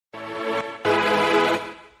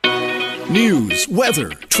News,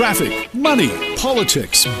 weather, traffic, money,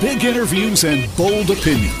 politics, big interviews, and bold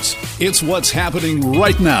opinions. It's what's happening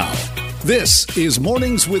right now. This is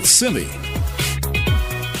Mornings with Simi.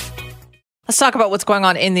 Let's talk about what's going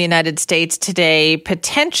on in the United States today,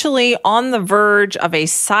 potentially on the verge of a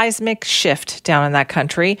seismic shift down in that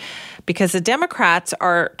country, because the Democrats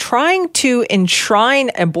are trying to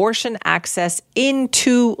enshrine abortion access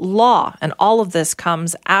into law. And all of this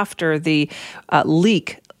comes after the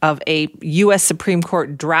leak of a U.S. Supreme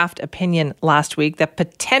Court draft opinion last week that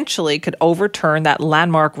potentially could overturn that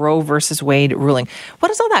landmark Roe versus Wade ruling. What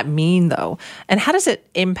does all that mean, though? And how does it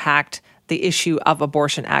impact the issue of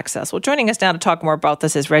abortion access? Well, joining us now to talk more about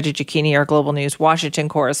this is Reggie Cecchini, our Global News Washington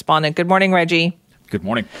correspondent. Good morning, Reggie. Good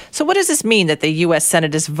morning. So what does this mean that the U.S.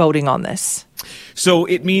 Senate is voting on this? So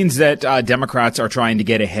it means that Democrats are trying to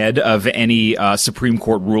get ahead of any Supreme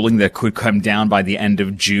Court ruling that could come down by the end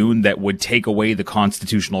of June that would take away the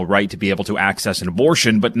constitutional right to be able to access an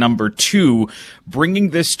abortion. But number two,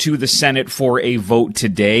 bringing this to the Senate for a vote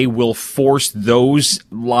today will force those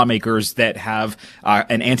lawmakers that have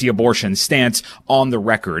an anti-abortion stance on the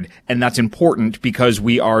record. And that's important because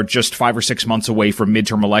we are just 5 or 6 months away from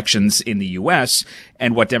midterm elections in the U.S.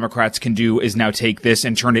 And what Democrats can do is now take this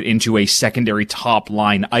and turn it into a secondary top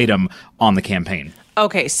line item on the campaign.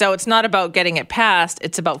 Okay, so it's not about getting it passed.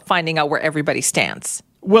 It's about finding out where everybody stands.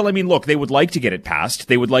 Well, I mean, look, they would like to get it passed.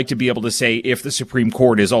 They would like to be able to say, if the Supreme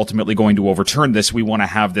Court is ultimately going to overturn this, we want to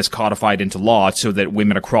have this codified into law so that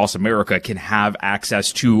women across America can have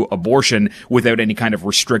access to abortion without any kind of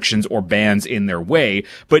restrictions or bans in their way.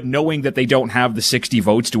 But knowing that they don't have the 60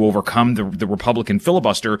 votes to overcome the Republican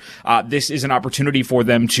filibuster, this is an opportunity for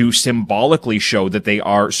them to symbolically show that they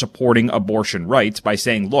are supporting abortion rights by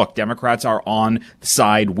saying, look, Democrats are on the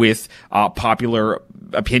side with popular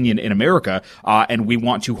opinion in America, and we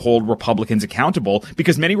want to hold Republicans accountable,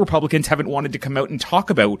 because many Republicans haven't wanted to come out and talk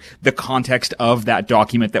about the context of that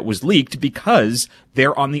document that was leaked because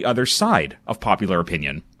they're on the other side of popular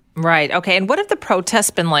opinion. Right. Okay. And what have the protests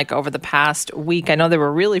been like over the past week? I know they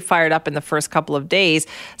were really fired up in the first couple of days.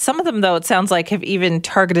 Some of them, though, it sounds like have even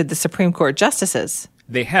targeted the Supreme Court justices.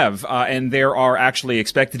 They have, and there are actually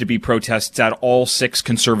expected to be protests at all 6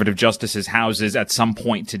 conservative justices' houses at some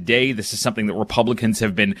point today. This is something that Republicans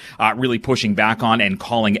have been really pushing back on and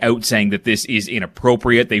calling out, saying that this is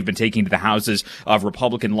inappropriate. They've been taking to the houses of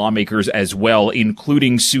Republican lawmakers as well,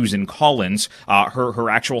 including Susan Collins, her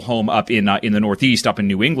actual home up in the Northeast, up in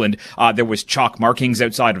New England. There was chalk markings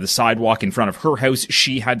outside of the sidewalk in front of her house.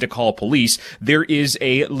 She had to call police. There is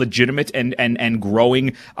a legitimate and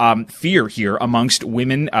growing fear here amongst women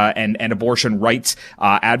and abortion rights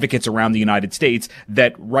advocates around the United States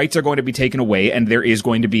that rights are going to be taken away, and there is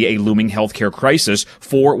going to be a looming healthcare crisis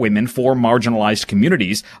for women, for marginalized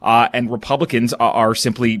communities, and Republicans are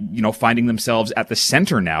simply, finding themselves at the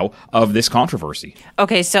center now of this controversy.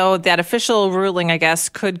 Okay, so that official ruling, I guess,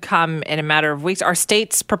 could come in a matter of weeks. Are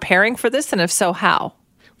states preparing for this, and if so, how?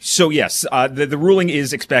 So yes, the ruling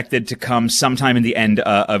is expected to come sometime in the end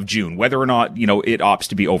of June. Whether or not, it opts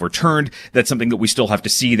to be overturned, that's something that we still have to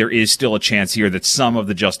see. There is still a chance here that some of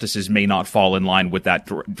the justices may not fall in line with that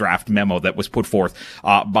draft memo that was put forth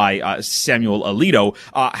by Samuel Alito.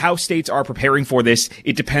 How states are preparing for this,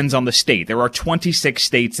 it depends on the state. There are 26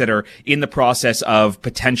 states that are in the process of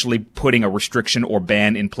potentially putting a restriction or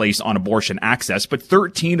ban in place on abortion access, but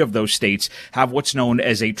 13 of those states have what's known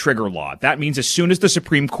as a trigger law. That means as soon as the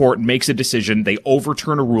Supreme Court makes a decision, they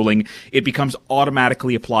overturn a ruling, it becomes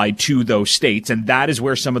automatically applied to those states. And that is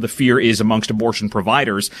where some of the fear is amongst abortion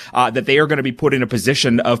providers, that they are going to be put in a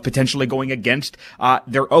position of potentially going against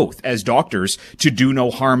their oath as doctors to do no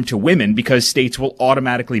harm to women, because states will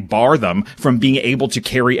automatically bar them from being able to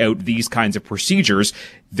carry out these kinds of procedures.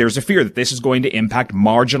 There's a fear that this is going to impact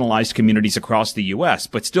marginalized communities across the U.S.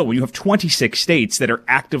 But still, when you have 26 states that are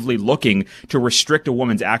actively looking to restrict a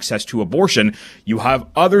woman's access to abortion, you have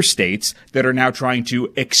other states that are now trying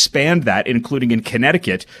to expand that, including in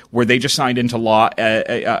Connecticut, where they just signed into law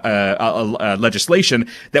legislation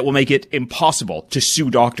that will make it impossible to sue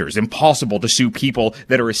doctors, impossible to sue people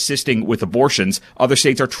that are assisting with abortions. Other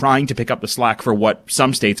states are trying to pick up the slack for what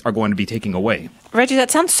some states are going to be taking away. Reggie,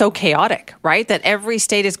 that sounds so chaotic, right? That every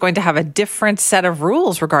state is going to have a different set of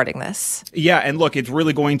rules regarding this. Yeah, and look, it's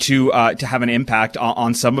really going to have an impact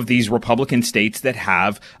on some of these Republican states that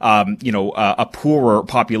have, a poorer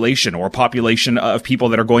population, or a population of people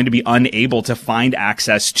that are going to be unable to find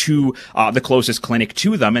access to the closest clinic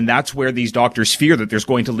to them. And that's where these doctors fear that there's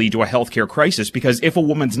going to lead to a healthcare crisis, because if a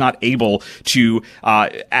woman's not able to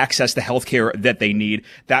access the healthcare that they need,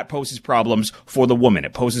 that poses problems for the woman.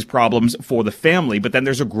 It poses problems for the family. But then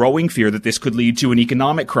there's a growing fear that this could lead to an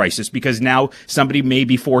economic crisis, because now somebody may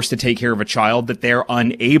be forced to take care of a child that they're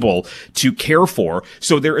unable to care for.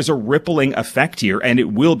 So there is a rippling effect here, and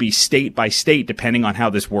it will be state by state depending on how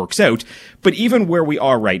this works out. But even where we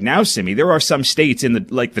are right now, Simi, there are some states in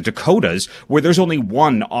like the Dakotas where there's only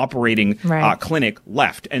one operating clinic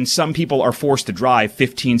left, and some people are forced to drive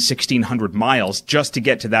 1,600 miles just to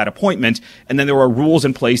get to that appointment. And then there are rules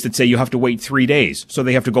in place that say you have to wait 3 days. So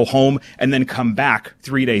they have to go home and then come back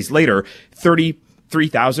 3 days later,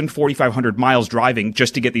 4,500 miles driving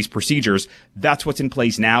just to get these procedures. That's what's in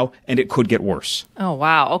place now, and it could get worse. Oh,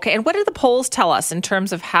 wow. Okay. And what do the polls tell us in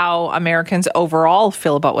terms of how Americans overall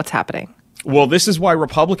feel about what's happening? Well, this is why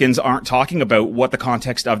Republicans aren't talking about what the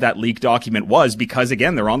context of that leaked document was, because,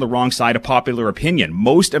 again, they're on the wrong side of popular opinion.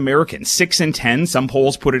 Most Americans, 6 in 10, some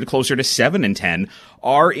polls put it closer to 7 in 10,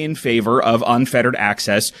 are in favor of unfettered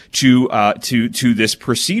access to this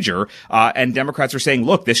procedure. And Democrats are saying,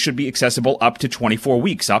 look, this should be accessible up to 24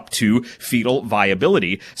 weeks, up to fetal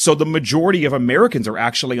viability. So the majority of Americans are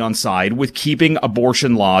actually on side with keeping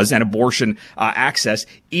abortion laws and abortion access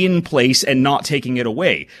in place and not taking it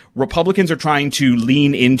away. Republicans are trying to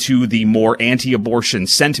lean into the more anti-abortion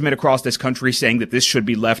sentiment across this country, saying that this should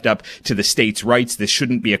be left up to the states' rights. This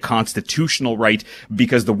shouldn't be a constitutional right,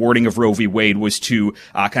 because the wording of Roe v. Wade was too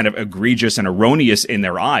kind of egregious and erroneous in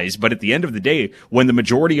their eyes. But at the end of the day, when the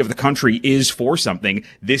majority of the country is for something,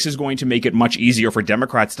 this is going to make it much easier for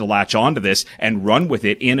Democrats to latch onto this and run with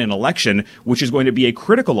it in an election, which is going to be a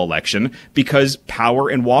critical election, because power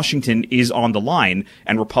in Washington is on the line.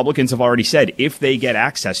 And Republicans have already said if they get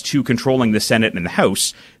access to controlling the Senate and the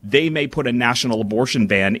House, they may put a national abortion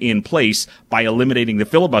ban in place by eliminating the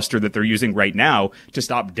filibuster that they're using right now to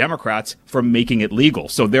stop Democrats from making it legal.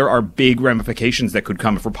 So there are big ramifications that could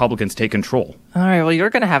come if Republicans take control. All right. Well,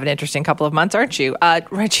 you're going to have an interesting couple of months, aren't you?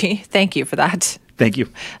 Reggie, thank you for that. Thank you.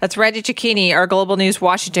 That's Reggie Cecchini, our Global News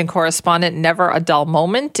Washington correspondent. Never a dull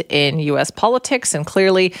moment in U.S. politics. And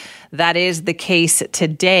clearly that is the case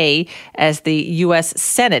today, as the U.S.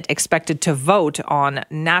 Senate expected to vote on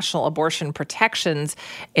national abortion protections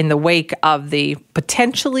in the wake of the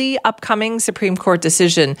potentially upcoming Supreme Court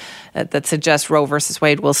decision that suggests Roe versus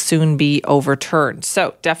Wade will soon be overturned.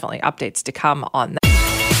 So definitely updates to come on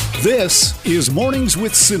that. This is Mornings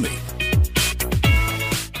with Simi.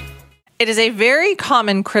 It is a very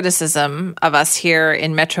common criticism of us here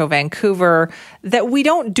in Metro Vancouver that we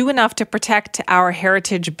don't do enough to protect our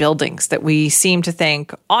heritage buildings, that we seem to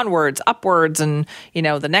think onwards, upwards, and, you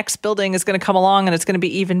know, the next building is going to come along and it's going to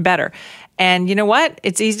be even better. And you know what?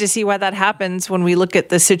 It's easy to see why that happens when we look at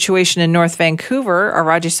the situation in North Vancouver. Our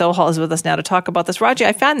Raji Sohal is with us now to talk about this. Raji,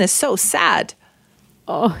 I found this so sad.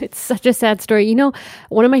 Oh, it's such a sad story. You know,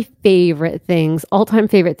 one of my favorite things, all-time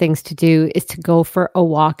favorite things to do is to go for a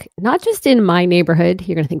walk, not just in my neighborhood,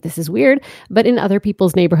 you're going to think this is weird, but in other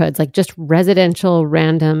people's neighborhoods, like just residential,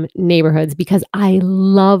 random neighborhoods, because I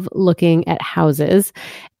love looking at houses.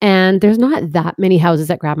 And there's not that many houses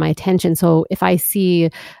that grab my attention. So if I see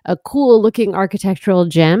a cool looking architectural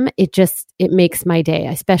gem, it makes my day.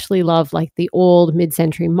 I especially love like the old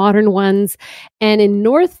mid-century modern ones. And in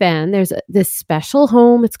North Van, there's this special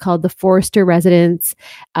home. It's called the Forster Residence.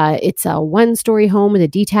 It's a one-story home with a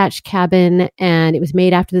detached cabin, and it was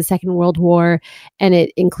made after the Second World War. And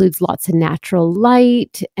it includes lots of natural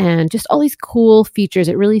light and just all these cool features.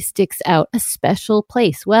 It really sticks out. A special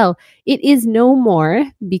place. Well, it is no more,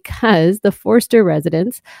 because the Forster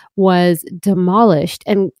residence was demolished,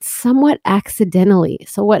 and somewhat accidentally.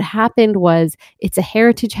 So what happened was, it's a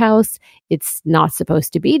heritage house. It's not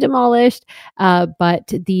supposed to be demolished, but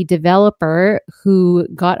the developer who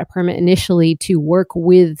got a permit initially to work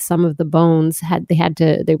with some of the bones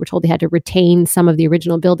they were told they had to retain some of the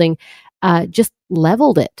original building, just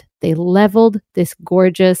leveled it. They leveled this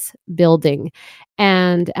gorgeous building.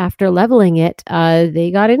 And after leveling it,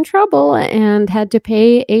 they got in trouble and had to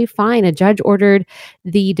pay a fine. A judge ordered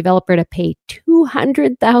the developer to pay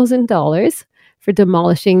 $200,000 for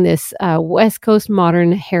demolishing this West Coast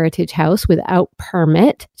modern heritage house without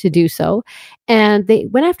permit to do so. And they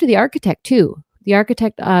went after the architect too. The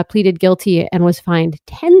architect pleaded guilty and was fined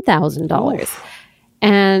 $10,000.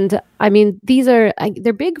 And I mean, they're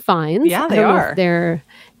big fines. Yeah, they are.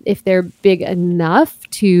 if they're big enough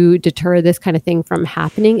to deter this kind of thing from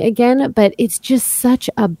happening again. But it's just such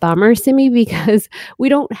a bummer, Simi, because we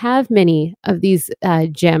don't have many of these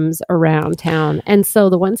gems around town. And so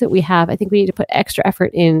the ones that we have, I think we need to put extra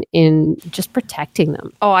effort in just protecting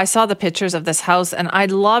them. Oh, I saw the pictures of this house and I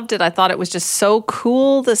loved it. I thought it was just so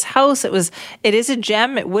cool. This house, it is a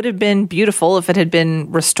gem. It would have been beautiful if it had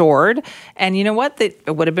been restored. And you know what?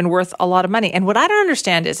 It would have been worth a lot of money. And what I don't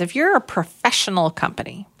understand is if you're a professional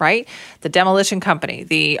company, right? The demolition company,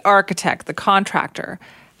 the architect, the contractor,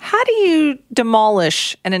 how do you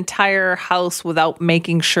demolish an entire house without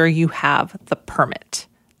making sure you have the permit?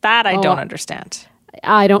 That I don't understand.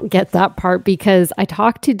 I don't get that part because I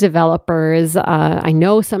talk to developers. I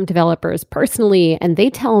know some developers personally, and they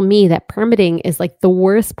tell me that permitting is like the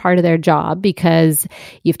worst part of their job because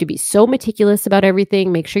you have to be so meticulous about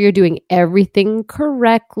everything, make sure you're doing everything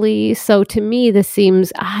correctly. So to me, this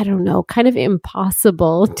seems, I don't know, kind of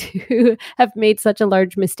impossible to have made such a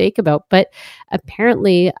large mistake about. But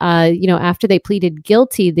apparently, after they pleaded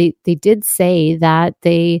guilty, they did say that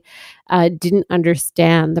they didn't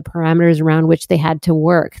understand the parameters around which they had to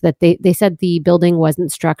work, that they said the building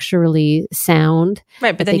wasn't structurally sound.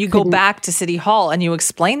 Right, but then you go back to City Hall and you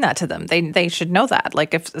explain that to them. They should know that.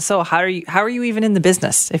 Like, if so, how are you even in the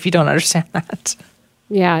business if you don't understand that?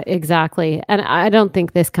 Yeah, exactly. And I don't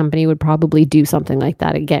think this company would probably do something like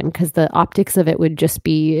that again because the optics of it would just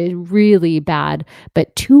be really bad.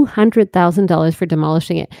 But $200,000 for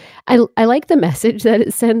demolishing it. I like the message that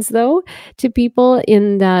it sends, though, to people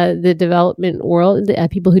in the development world,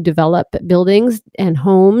 people who develop buildings and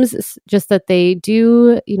homes, just that they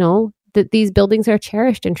do, that these buildings are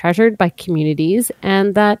cherished and treasured by communities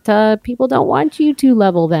and that people don't want you to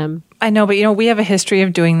level them. I know, but we have a history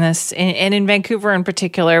of doing this, and in Vancouver in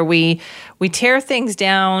particular, we tear things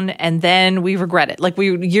down and then we regret it. Like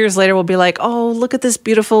years later, we'll be like, "Oh, look at this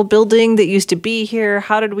beautiful building that used to be here.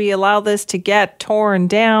 How did we allow this to get torn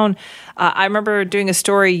down?" I remember doing a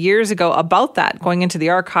story years ago about that, going into the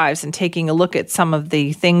archives and taking a look at some of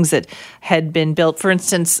the things that had been built. For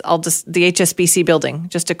instance, the HSBC building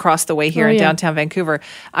just across the way here in downtown Vancouver.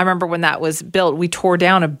 I remember when that was built, we tore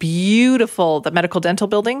down the medical dental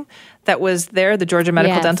building that was there, the Georgia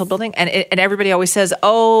Medical Dental Building. And everybody always says,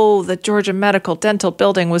 "Oh, the Georgia Medical Dental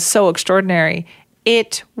Building was so extraordinary."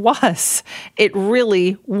 It was. It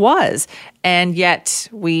really was. And yet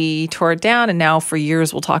we tore it down, and now for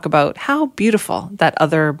years we'll talk about how beautiful that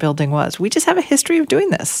other building was. We just have a history of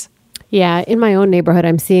doing this. Yeah, in my own neighborhood,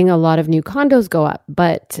 I'm seeing a lot of new condos go up,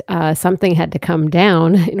 but something had to come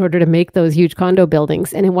down in order to make those huge condo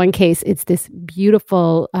buildings. And in one case, it's this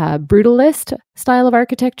beautiful brutalist style of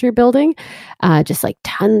architecture building, just like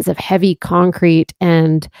tons of heavy concrete.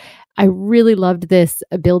 And I really loved this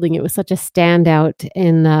building. It was such a standout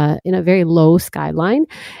in a very low skyline,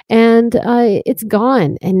 and it's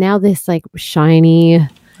gone. And now this like shiny,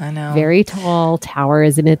 I know, very tall tower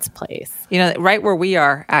is in its place. Right where we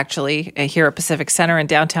are, actually, here at Pacific Center in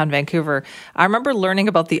downtown Vancouver, I remember learning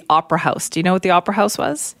about the Opera House. Do you know what the Opera House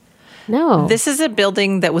was? No. This is a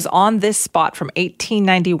building that was on this spot from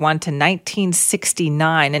 1891 to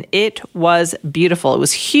 1969, and it was beautiful. It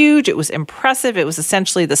was huge. It was impressive. It was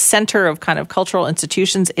essentially the center of kind of cultural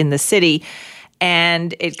institutions in the city,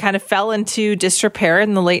 and it kind of fell into disrepair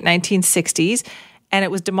in the late 1960s, and it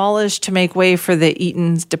was demolished to make way for the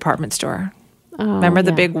Eaton's department store. Remember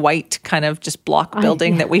the big white kind of just block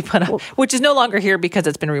building that we put up, which is no longer here because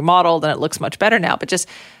it's been remodeled and it looks much better now, but just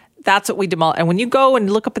that's what we demolished. And when you go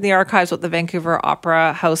and look up in the archives what the Vancouver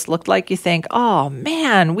Opera House looked like, you think, "Oh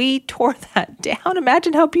man, we tore that down.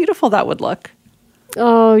 Imagine how beautiful that would look."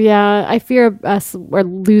 Oh yeah, I fear we're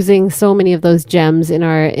losing so many of those gems in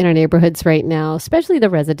our neighborhoods right now, especially the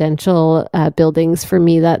residential buildings. For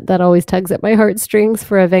me, that always tugs at my heartstrings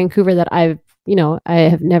for a Vancouver that I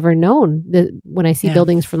have never known. When I see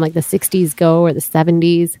buildings from like the 60s or the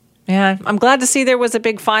 70s. Yeah, I'm glad to see there was a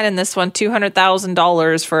big fine in this one,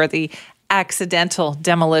 $200,000 for the accidental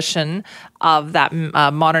demolition of that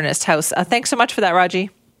modernist house. Thanks so much for that,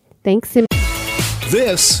 Raji. Thanks, Simi.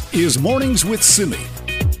 This is Mornings with Simi.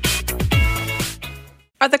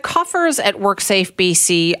 Are the coffers at WorkSafe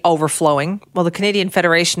BC overflowing? Well, the Canadian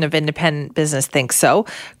Federation of Independent Business thinks so.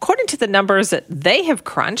 According to the numbers that they have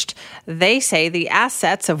crunched, they say the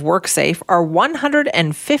assets of WorkSafe are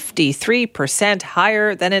 153%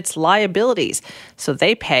 higher than its liabilities. So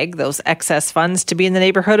they peg those excess funds to be in the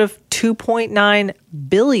neighborhood of $2.9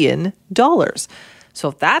 billion. So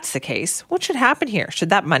if that's the case, what should happen here? Should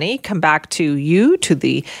that money come back to you, to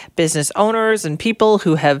the business owners and people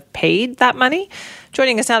who have paid that money?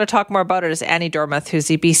 Joining us now to talk more about it is Annie Dormuth, who's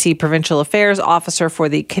the BC Provincial Affairs Officer for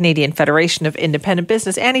the Canadian Federation of Independent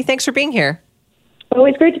Business. Annie, thanks for being here.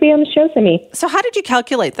 Always great to be on the show, Simi. So how did you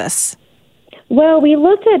calculate this? Well, we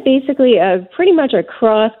looked at basically pretty much a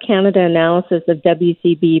cross-Canada analysis of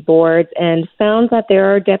WCB boards and found that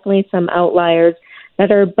there are definitely some outliers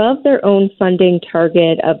that are above their own funding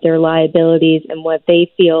target of their liabilities and what they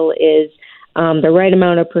feel is the right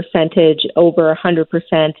amount of percentage, over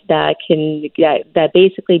 100%, that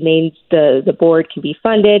basically means the board can be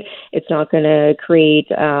funded. It's not going to create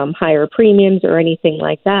higher premiums or anything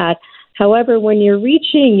like that. However, when you're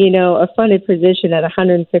reaching, a funded position at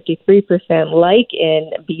 153%, like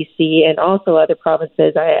in BC and also other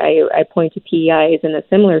provinces, I point to PEI as in a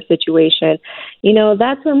similar situation,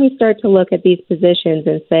 that's when we start to look at these positions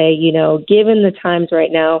and say, given the times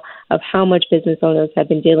right now of how much business owners have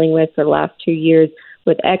been dealing with for the last 2 years,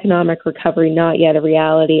 with economic recovery not yet a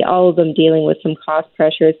reality, all of them dealing with some cost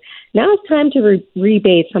pressures. Now it's time to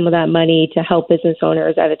rebate some of that money to help business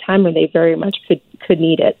owners at a time when they very much could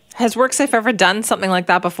need it. Has WorkSafe ever done something like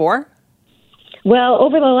that before? Well,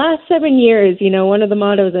 over the last 7 years, one of the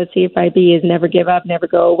mottos at CFIB is never give up, never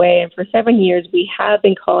go away. And for 7 years, we have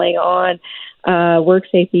been calling on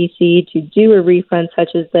WorkSafe BC to do a refund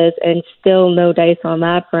such as this, and still no dice on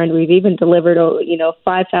that front. We've even delivered,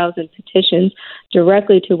 5,000 petitions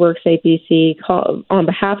directly to WorkSafe BC on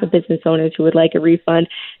behalf of business owners who would like a refund.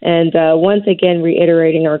 And once again,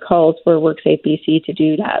 reiterating our calls for WorkSafe BC to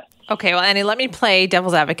do that. Okay, well, Annie, let me play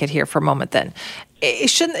devil's advocate here for a moment then.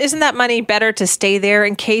 Isn't that money better to stay there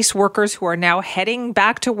in case workers who are now heading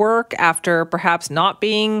back to work after perhaps not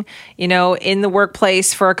being, in the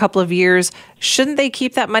workplace for a couple of years, shouldn't they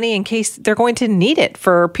keep that money in case they're going to need it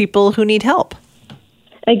for people who need help?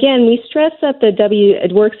 Again, we stress that the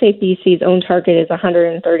WorkSafe BC's own target is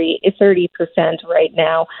 30% right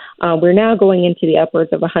now. We're now going into the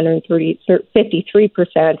upwards of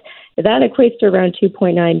 53%. That equates to around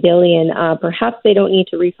 $2.9 billion. Perhaps they don't need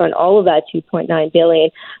to refund all of that $2.9 billion,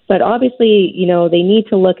 but obviously, they need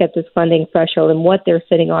to look at this funding threshold and what they're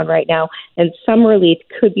sitting on right now, and some relief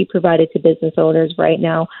could be provided to business owners right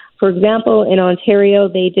now. For example, in Ontario,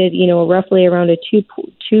 they did, roughly around a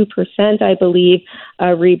 2%, I believe,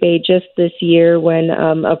 rebate just this year. When,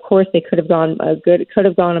 of course, they could have gone a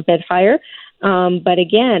bit higher. But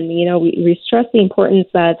again, we stress the importance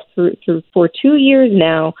that for 2 years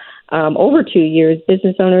now, over 2 years,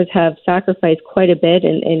 business owners have sacrificed quite a bit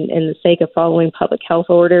in the sake of following public health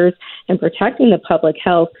orders and protecting the public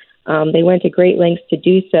health. They went to great lengths to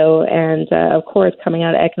do so, and of course, coming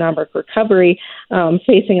out of economic recovery,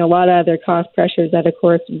 facing a lot of other cost pressures that, of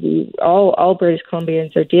course, all British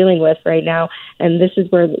Columbians are dealing with right now. And this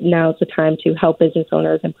is where now is the time to help business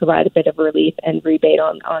owners and provide a bit of relief and rebate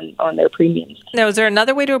on their premiums. Now, is there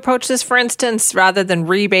another way to approach this? For instance, rather than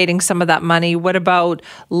rebating some of that money, what about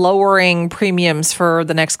lowering premiums for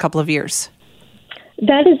the next couple of years?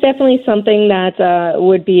 That is definitely something that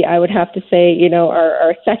would be, I would have to say,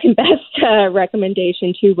 our second best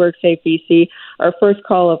recommendation to WorkSafe BC. Our first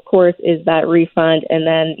call, of course, is that refund, and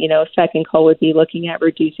then, second call would be looking at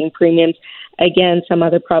reducing premiums. Again, some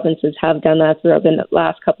other provinces have done that throughout the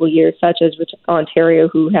last couple of years, such as Ontario,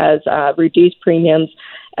 who has reduced premiums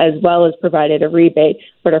as well as provided a rebate.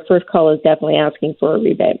 But our first call is definitely asking for a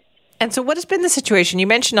rebate. And so what has been the situation? You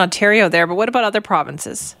mentioned Ontario there, but what about other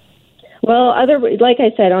provinces? Well, like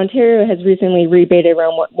I said, Ontario has recently rebated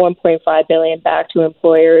around $1.5 billion back to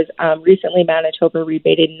employers. Recently, Manitoba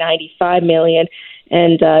rebated $95 million.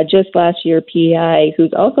 And just last year, PEI,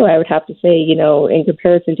 who's also, I would have to say, in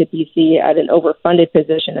comparison to BC, at an overfunded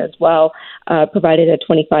position as well, provided a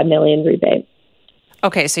 $25 million rebate.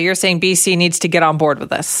 Okay, so you're saying BC needs to get on board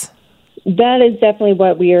with this? That is definitely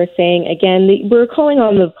what we are saying. Again, we're calling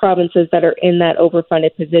on the provinces that are in that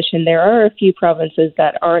overfunded position. There are a few provinces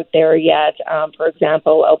that aren't there yet. For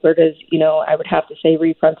example, Alberta's, I would have to say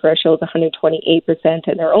refund threshold is 128%,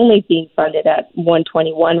 and they're only being funded at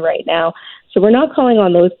 121 right now. So we're not calling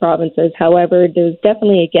on those provinces. However, there's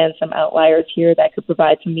definitely, again, some outliers here that could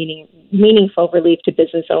provide some meaningful relief to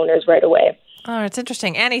business owners right away. Oh, it's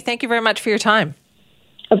interesting. Annie, thank you very much for your time.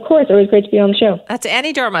 Of course, always great to be on the show. That's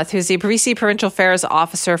Annie Dormuth, who's the BC Provincial Affairs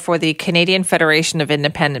Officer for the Canadian Federation of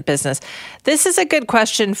Independent Business. This is a good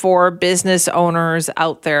question for business owners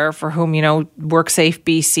out there for whom, WorkSafe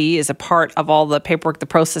BC is a part of all the paperwork, the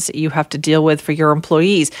process that you have to deal with for your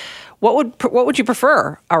employees. What would you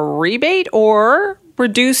prefer, a rebate or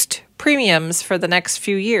reduced premiums for the next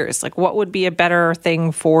few years? Like, what would be a better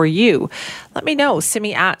thing for you? Let me know.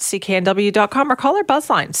 Simi at cknw.com or call our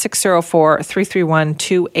buzzline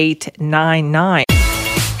 604-331-2899.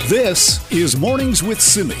 This is Mornings with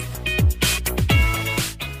Simi.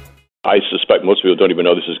 I suspect most people don't even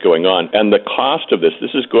know this is going on. And the cost of this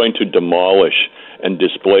is going to demolish and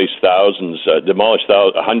displace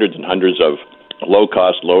hundreds and hundreds of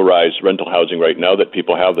low-cost, low-rise rental housing right now that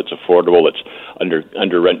people have that's affordable, that's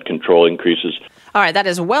under rent control increases. All right, that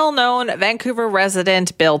is well-known Vancouver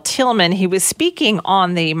resident Bill Tillman. He was speaking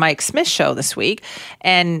on the Mike Smith Show this week,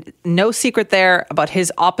 and no secret there about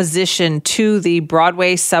his opposition to the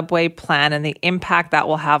Broadway subway plan and the impact that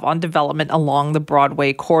will have on development along the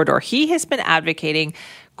Broadway corridor. He has been advocating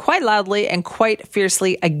quite loudly and quite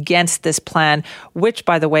fiercely against this plan, which,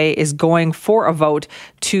 by the way, is going for a vote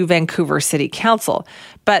to Vancouver City Council.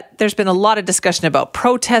 But there's been a lot of discussion about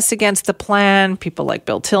protests against the plan, people like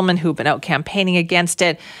Bill Tillman who've been out campaigning against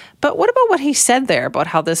it. But what about what he said there about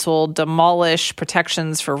how this will demolish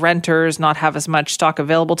protections for renters, not have as much stock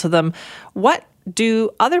available to them? What do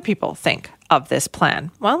other people think of this plan?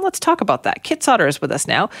 Well, let's talk about that. Kit Sauter is with us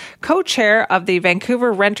now, co-chair of the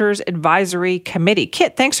Vancouver Renters Advisory Committee.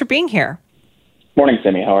 Kit, thanks for being here. Morning,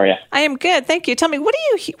 Simi. How are you? I am good, thank you. Tell me, what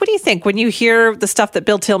do you think when you hear the stuff that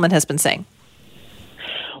Bill Tillman has been saying?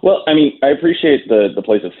 Well, I mean, I appreciate the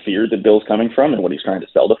place of fear that Bill's coming from and what he's trying to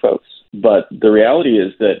sell to folks. But the reality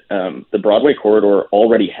is that the Broadway corridor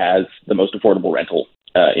already has the most affordable rental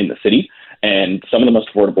in the city, and some of the most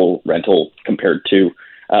affordable rental compared to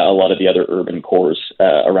a lot of the other urban cores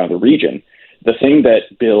around the region. The thing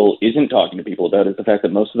that Bill isn't talking to people about is the fact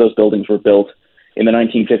that most of those buildings were built in the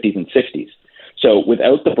 1950s and 60s. So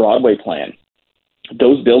without the Broadway plan,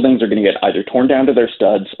 those buildings are going to get either torn down to their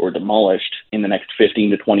studs or demolished in the next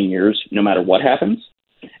 15 to 20 years, no matter what happens.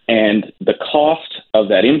 And the cost of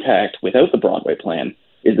that impact without the Broadway plan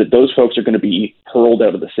is that those folks are going to be hurled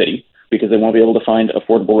out of the city because they won't be able to find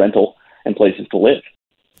affordable rental and places to live.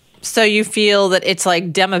 So you feel that it's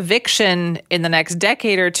like dem-eviction in the next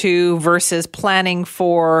decade or two versus planning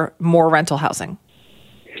for more rental housing?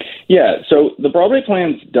 Yeah, so the Broadway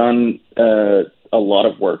plan's done a lot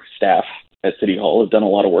of work. Staff at City Hall have done a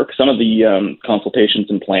lot of work. Some of the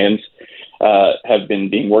consultations and plans have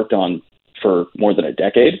been being worked on for more than a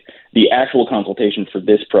decade. The actual consultation for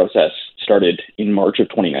this process started in March of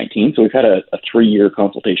 2019. So we've had a 3-year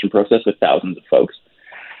consultation process with thousands of folks.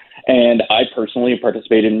 And I personally have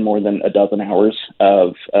participated in more than a dozen hours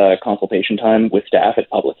of consultation time with staff at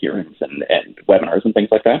public hearings and webinars and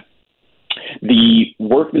things like that. The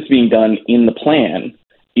work that's being done in the plan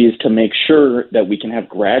is to make sure that we can have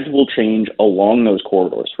gradual change along those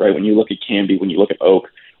corridors, right? When you look at Cambie, when you look at Oak,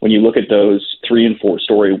 when you look at those 3- and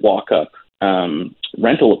 4-story walk-up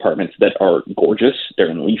rental apartments that are gorgeous,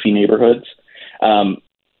 they're in leafy neighborhoods.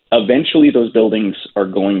 Eventually, those buildings are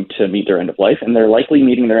going to meet their end of life, and they're likely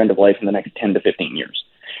meeting their end of life in the next 10 to 15 years.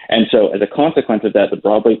 And so as a consequence of that, the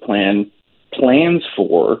Broadway plan plans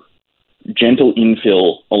for gentle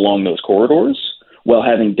infill along those corridors while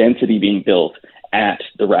having density being built at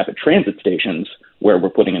the rapid transit stations where we're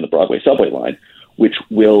putting in the Broadway subway line, which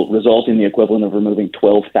will result in the equivalent of removing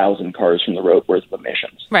 12,000 cars from the road worth of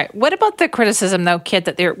emissions. Right. What about the criticism, though, Kit,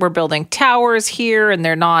 that we're building towers here and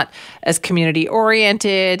they're not as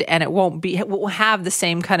community-oriented and it won't have the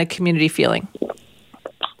same kind of community feeling?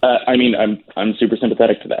 I mean, I'm super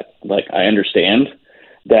sympathetic to that. Like, I understand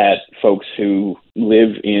that folks who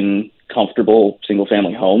live in comfortable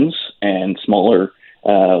single-family homes and smaller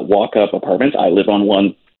walk-up apartments, I live on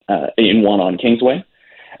one on Kingsway,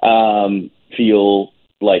 feel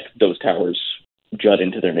like those towers jut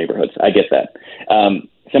into their neighborhoods. I get that.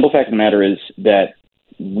 Simple fact of the matter is that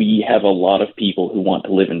we have a lot of people who want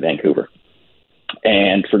to live in Vancouver,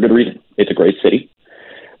 and for good reason. It's a great city.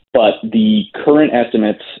 But the current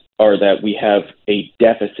estimates are that we have a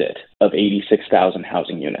deficit of 86,000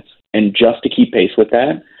 housing units. And just to keep pace with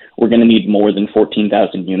that, we're going to need more than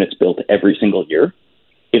 14,000 units built every single year.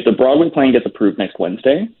 If the Broadway plan gets approved next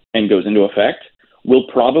Wednesday and goes into effect, we'll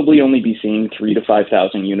probably only be seeing 3,000 to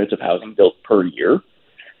 5,000 units of housing built per year,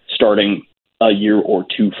 starting a year or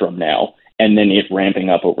two from now, and then it ramping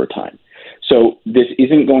up over time. So this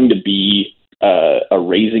isn't going to be a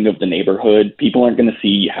raising of the neighborhood. People aren't going to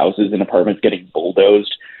see houses and apartments getting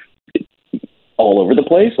bulldozed all over the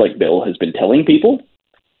place, like Bill has been telling people.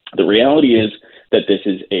 The reality is that this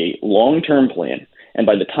is a long-term plan, and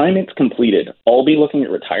by the time it's completed, I'll be looking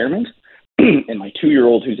at retirement, and my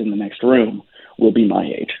 2-year-old who's in the next room will be my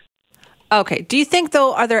age. Okay. Do you think,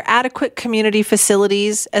 though, are there adequate community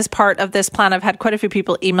facilities as part of this plan? I've had quite a few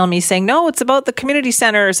people email me saying, no, it's about the community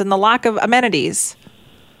centers and the lack of amenities.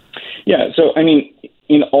 Yeah, so I mean,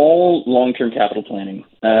 in all long-term capital planning,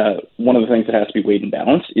 one of the things that has to be weighed and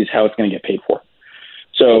balanced is how it's going to get paid for.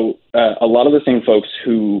 So a lot of the same folks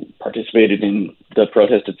who participated in the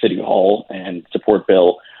protest at City Hall and support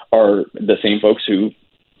Bill are the same folks who,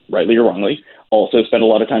 rightly or wrongly, also spend a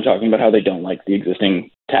lot of time talking about how they don't like the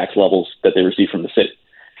existing tax levels that they receive from the city.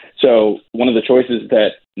 So one of the choices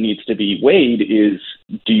that needs to be weighed is,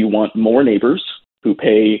 do you want more neighbors who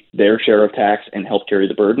pay their share of tax and help carry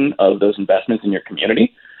the burden of those investments in your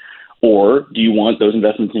community? Or do you want those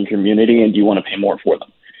investments in your community and do you want to pay more for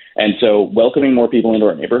them? And so welcoming more people into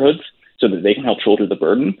our neighborhoods so that they can help shoulder the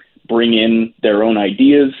burden, bring in their own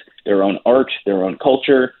ideas, their own art, their own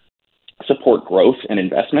culture, support growth and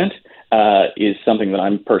investment is something that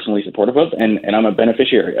I'm personally supportive of, and I'm a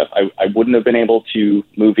beneficiary of. I wouldn't have been able to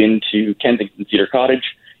move into Kensington Cedar Cottage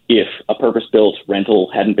if a purpose-built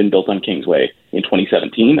rental hadn't been built on Kingsway in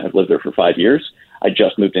 2017. I've lived there for 5 years. I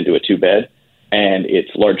just moved into a 2-bed, and it's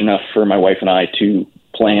large enough for my wife and I to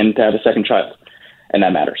plan to have a second child, and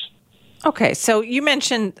that matters. Okay, so you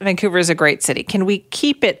mentioned Vancouver is a great city. Can we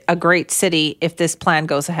keep it a great city if this plan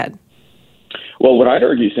goes ahead? Well, what I'd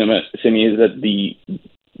argue, Simi, is that the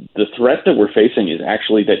threat that we're facing is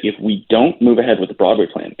actually that if we don't move ahead with the Broadway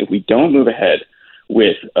plan, if we don't move ahead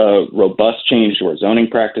with a robust change to our zoning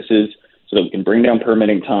practices so that we can bring down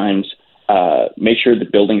permitting times, make sure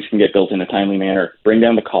that buildings can get built in a timely manner, bring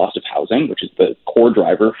down the cost of housing, which is the core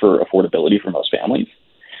driver for affordability for most families,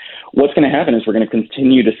 what's going to happen is we're going to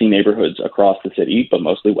continue to see neighborhoods across the city, but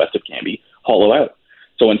mostly west of Cambie, hollow out.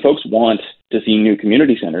 So when folks want to see new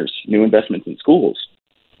community centers, new investments in schools,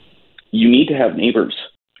 you need to have neighbors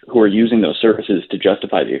who are using those services to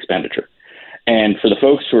justify the expenditure. And for the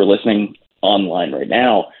folks who are listening online right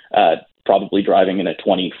now, probably driving in a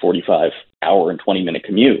 20, 45 hour and 20-minute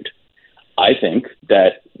commute, I think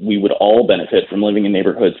that we would all benefit from living in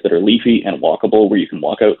neighborhoods that are leafy and walkable, where you can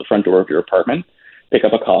walk out the front door of your apartment, pick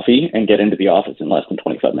up a coffee, and get into the office in less than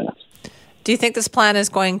 25 minutes. Do you think this plan is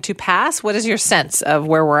going to pass? What is your sense of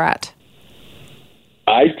where we're at?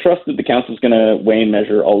 I trust that the council is going to weigh and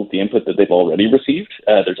measure all of the input that they've already received.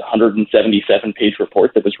 There's a 177-page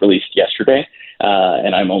report that was released yesterday,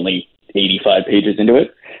 and I'm only 85 pages into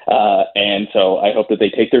it. And so I hope that they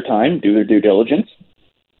take their time, do their due diligence,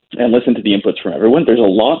 and listen to the inputs from everyone. There's a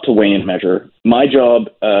lot to weigh and measure. My job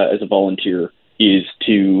as a volunteer is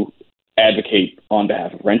to advocate on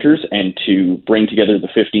behalf of renters and to bring together the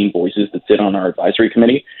 15 voices that sit on our advisory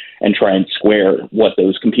committee and try and square what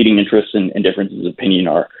those competing interests and differences of opinion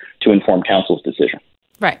are to inform council's decision.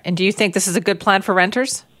 Right. And do you think this is a good plan for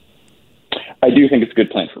renters? I do think it's a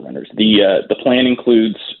good plan for renters. The plan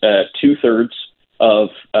includes 2/3 of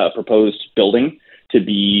proposed building to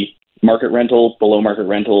be market rental, below market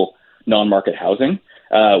rental, non-market housing,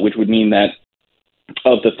 which would mean that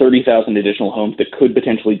of the 30,000 additional homes that could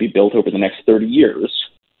potentially be built over the next 30 years,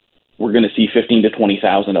 we're going to see 15 to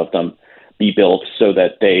 20,000 of them be built so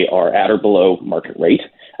that they are at or below market rate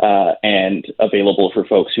and available for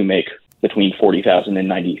folks who make between $40,000 and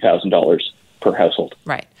 $90,000 per household.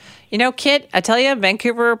 Right. You know, Kit, I tell you,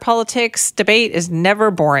 Vancouver politics debate is never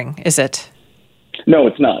boring, is it? No,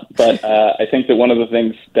 it's not. But I think that one of the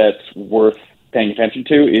things that's worth paying attention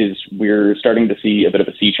to is we're starting to see a bit of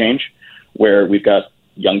a sea change where we've got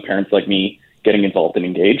young parents like me getting involved and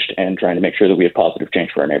engaged and trying to make sure that we have positive change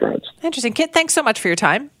for our neighborhoods. Interesting. Kit, thanks so much for your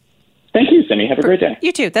time. Thank you, Cindy. Have a great day.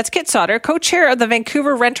 You too. That's Kit Sauter, co-chair of the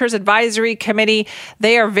Vancouver Renters Advisory Committee.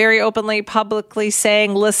 They are very openly, publicly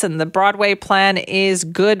saying, listen, the Broadway plan is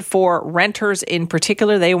good for renters in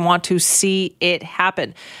particular. They want to see it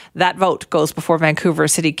happen. That vote goes before Vancouver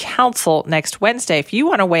City Council next Wednesday. If you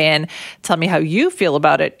want to weigh in, tell me how you feel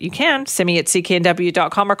about it, you can. Simi at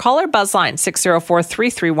cknw.com or call our buzzline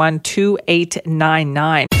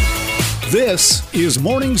 604-331-2899. This is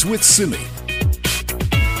Mornings with Simi.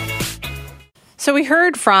 So we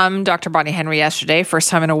heard from Dr. Bonnie Henry yesterday, first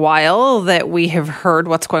time in a while that we have heard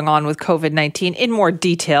what's going on with COVID-19 in more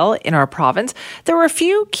detail in our province. There were a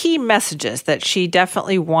few key messages that she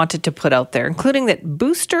definitely wanted to put out there, including that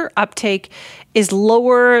booster uptake is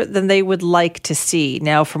lower than they would like to see.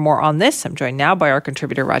 Now, for more on this, I'm joined now by our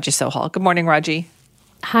contributor, Raji Sohal. Good morning, Raji.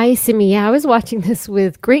 Hi, Simi. Yeah, I was watching this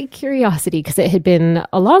with great curiosity because it had been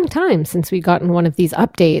a long time since we gotten one of these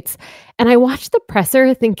updates. And I watched the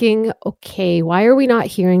presser thinking, okay, why are we not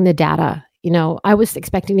hearing the data? You know, I was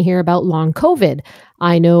expecting to hear about long COVID.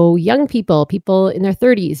 I know young people in their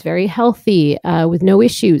 30s, very healthy, with no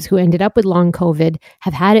issues, who ended up with long COVID,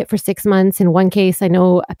 have had it for 6 months. In one case, I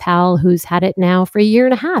know a pal who's had it now for 1.5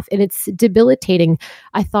 years, and it's debilitating.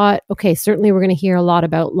 I thought, okay, certainly we're going to hear a lot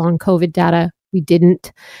about long COVID data. we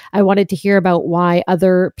didn't. I wanted to hear about why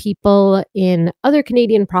other people in other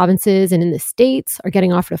Canadian provinces and in the States are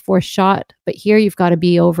getting offered a fourth shot, but here you've got to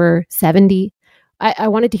be over 70. I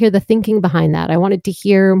wanted to hear the thinking behind that. I wanted to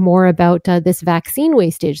hear more about this vaccine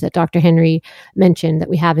wastage that Dr. Henry mentioned that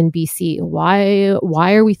we have in BC.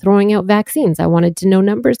 Why are we throwing out vaccines? I wanted to know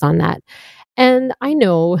numbers on that. And I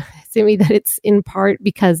know, Simi, that it's in part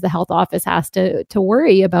because the health office has to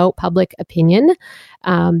worry about public opinion.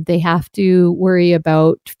 They have to worry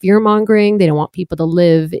about fear-mongering. They don't want people to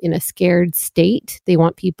live in a scared state. They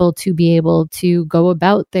want people to be able to go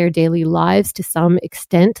about their daily lives to some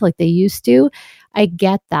extent like they used to. I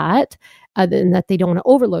get that, and that they don't want to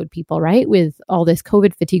overload people, right, with all this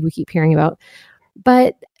COVID fatigue we keep hearing about.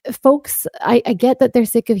 But folks, I get that they're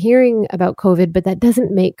sick of hearing about COVID, but that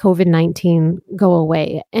doesn't make COVID-19 go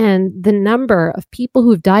away. And the number of people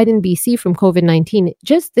who've died in BC from COVID-19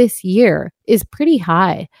 just this year is pretty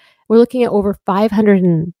high. We're looking at over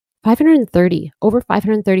 530. Over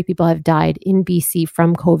 530 people have died in BC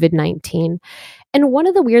from COVID-19. And one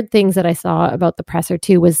of the weird things that I saw about the presser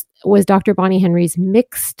too was Dr. Bonnie Henry's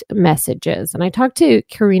mixed messages. And I talked to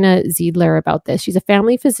Karina Ziedler about this. She's a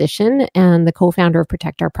family physician and the co-founder of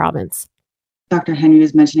Protect Our Province. Dr. Henry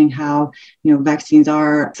was mentioning how, vaccines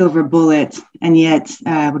are silver bullets. And yet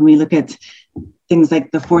when we look at things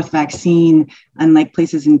like the fourth vaccine, unlike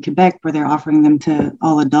places in Quebec where they're offering them to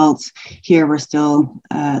all adults, here we're still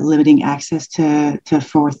limiting access to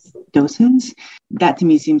fourth doses. That to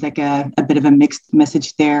me seems like a bit of a mixed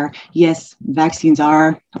message there. Yes, vaccines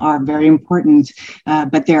are very important,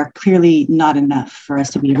 but they're clearly not enough for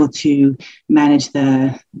us to be able to manage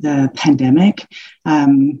the pandemic.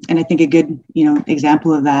 And I think a good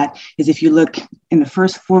example of that is if you look in the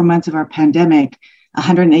first 4 months of our pandemic,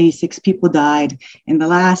 186 people died. In the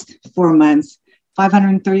last 4 months,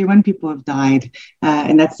 531 people have died,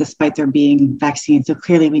 and that's despite there being vaccines. So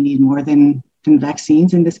clearly we need more than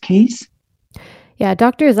vaccines in this case. Yeah,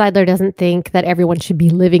 Dr. Ziedler doesn't think that everyone should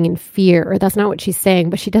be living in fear, or that's not what she's saying,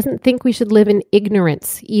 but she doesn't think we should live in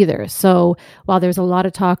ignorance either. So while there's a lot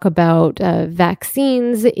of talk about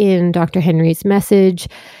vaccines in Dr. Henry's message,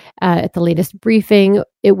 at the latest briefing,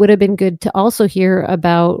 it would have been good to also hear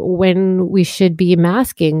about when we should be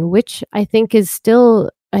masking, which I think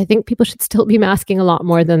people should still be masking a lot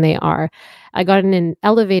more than they are. I got in an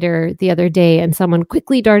elevator the other day and someone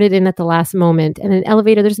quickly darted in at the last moment. And an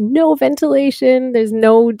elevator, there's no ventilation, there's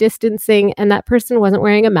no distancing, and that person wasn't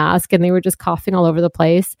wearing a mask and they were just coughing all over the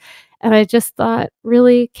place. And I just thought,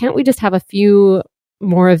 really, can't we just have a few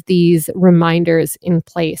more of these reminders in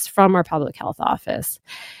place from our public health office?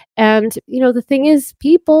 And, the thing is,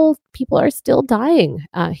 people are still dying.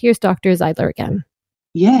 Here's Dr. Ziedler again.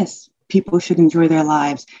 Yes, people should enjoy their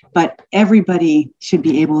lives, but everybody should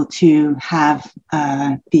be able to have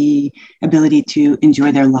the ability to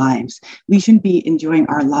enjoy their lives. We shouldn't be enjoying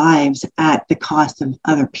our lives at the cost of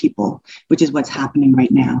other people, which is what's happening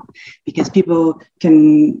right now, because people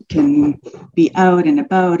can be out and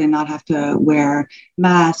about and not have to wear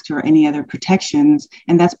masks or any other protections,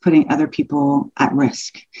 and that's putting other people at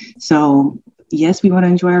risk. So yes, we want to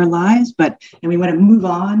enjoy our lives, and we want to move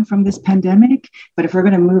on from this pandemic. But if we're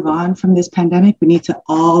going to move on from this pandemic, we need to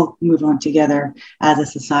all move on together as a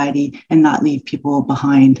society and not leave people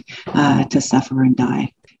behind to suffer and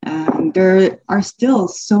die. There are still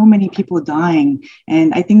so many people dying,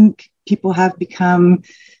 and I think people have become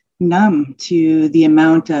numb to the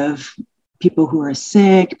amount of people who are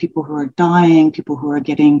sick, people who are dying, people who are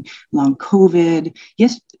getting long COVID.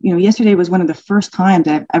 Yes, yesterday was one of the first times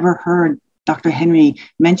I've ever heard Dr. Henry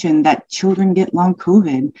mentioned that children get long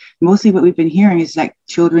COVID. Mostly what we've been hearing is that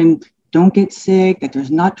children don't get sick, that there's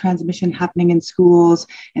not transmission happening in schools.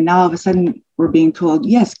 And now all of a sudden we're being told,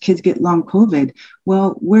 yes, kids get long COVID.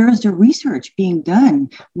 Well, where is the research being done?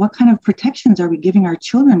 What kind of protections are we giving our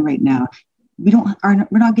children right now? We're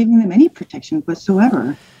not giving them any protection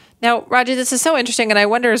whatsoever. Now, Raji, this is so interesting, and I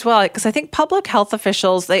wonder as well, because I think public health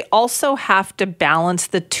officials, they also have to balance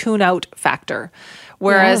the tune-out factor.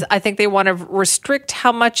 Whereas I think they want to restrict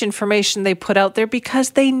how much information they put out there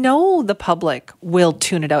because they know the public will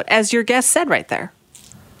tune it out, as your guest said right there.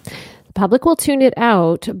 The public will tune it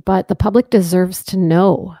out, but the public deserves to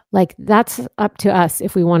know. That's up to us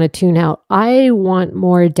if we want to tune out. I want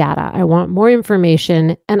more data. I want more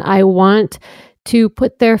information, and I want to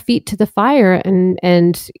put their feet to the fire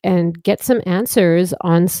and get some answers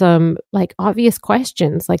on some obvious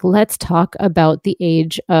questions. Let's talk about the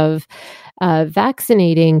age of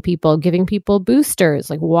vaccinating people, giving people boosters.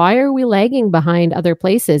 Why are we lagging behind other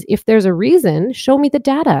places? If there's a reason, show me the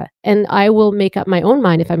data and I will make up my own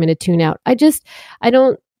mind if I'm going to tune out. I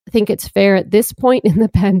don't think it's fair at this point in the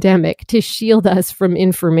pandemic to shield us from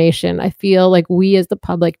information. I feel like we as the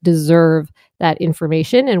public deserve that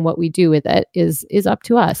information, and what we do with it is up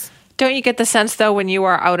to us. Don't you get the sense, though, when you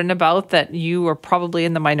are out and about that you are probably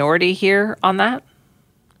in the minority here on that?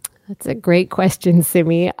 That's a great question,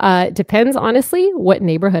 Simi. Depends, honestly, what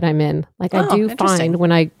neighborhood I'm in. Like, I do find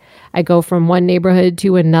when I go from one neighborhood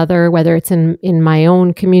to another, whether it's in my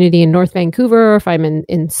own community in North Vancouver, or if I'm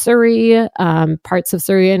in Surrey, parts of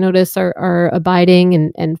Surrey I notice are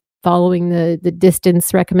abiding and following the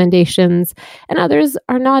distance recommendations, and others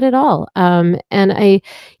are not at all. And I,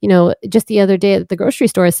 just the other day at the grocery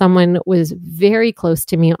store, someone was very close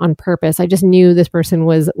to me on purpose. I just knew this person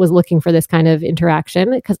was looking for this kind of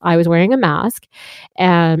interaction because I was wearing a mask,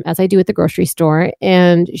 and as I do at the grocery store,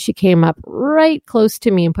 and she came up right close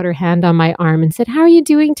to me and put her hand on my arm and said, "How are you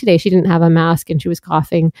doing today?" She didn't have a mask and she was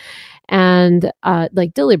coughing, and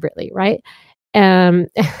like deliberately, right? And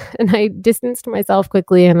I distanced myself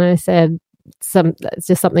quickly and I said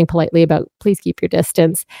just something politely about please keep your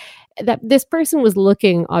distance. That this person was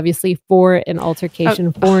looking obviously for an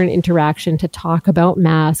altercation, for an interaction to talk about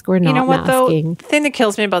mask or not masking. You know what, though? The thing that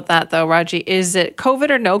kills me about that, though, Raji, is that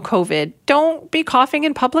COVID or no COVID, don't be coughing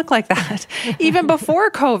in public like that. Even before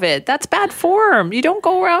COVID, that's bad form. You don't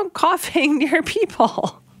go around coughing near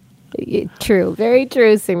people. True. Very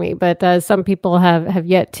true, Simi. But some people have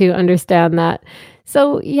yet to understand that.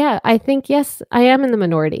 So, yeah, I think, yes, I am in the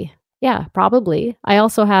minority. Yeah, probably. I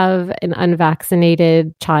also have an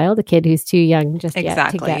unvaccinated child, a kid who's too young just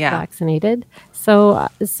yet to get vaccinated. So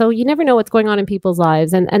you never know what's going on in people's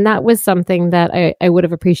lives. And that was something that I would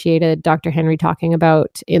have appreciated Dr. Henry talking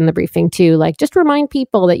about in the briefing too. Like, just remind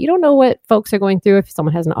people that you don't know what folks are going through. If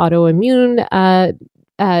someone has an autoimmune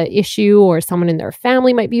issue or someone in their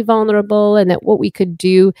family might be vulnerable, and that what we could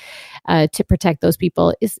do to protect those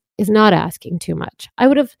people is not asking too much. I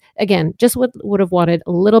would have, again, just would have wanted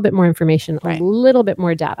a little bit more information, a little bit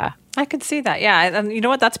more data. I could see that. Yeah. And you know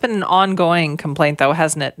what? That's been an ongoing complaint, though,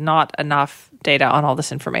 hasn't it? Not enough data on all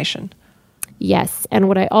this information. Yes. And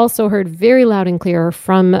what I also heard very loud and clear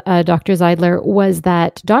from Dr. Zeidler was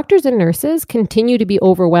that doctors and nurses continue to be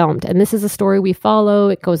overwhelmed. And this is a story we follow.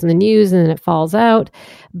 It goes in the news and then it falls out.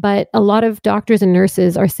 But a lot of doctors and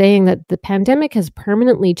nurses are saying that the pandemic has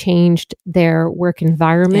permanently changed their work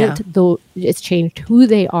environment, though it's changed who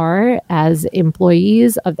they are as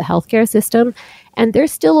employees of the healthcare system. And they're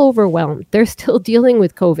still overwhelmed. They're still dealing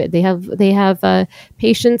with COVID. They have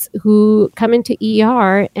patients who come into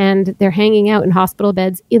ER and they're hanging out in hospital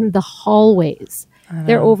beds in the hallways.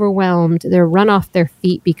 They're overwhelmed. They're run off their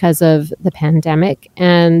feet because of the pandemic.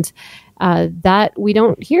 And that we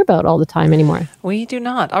don't hear about all the time anymore. We do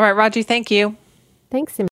not. All right, Raji, thank you. Thanks, Sim.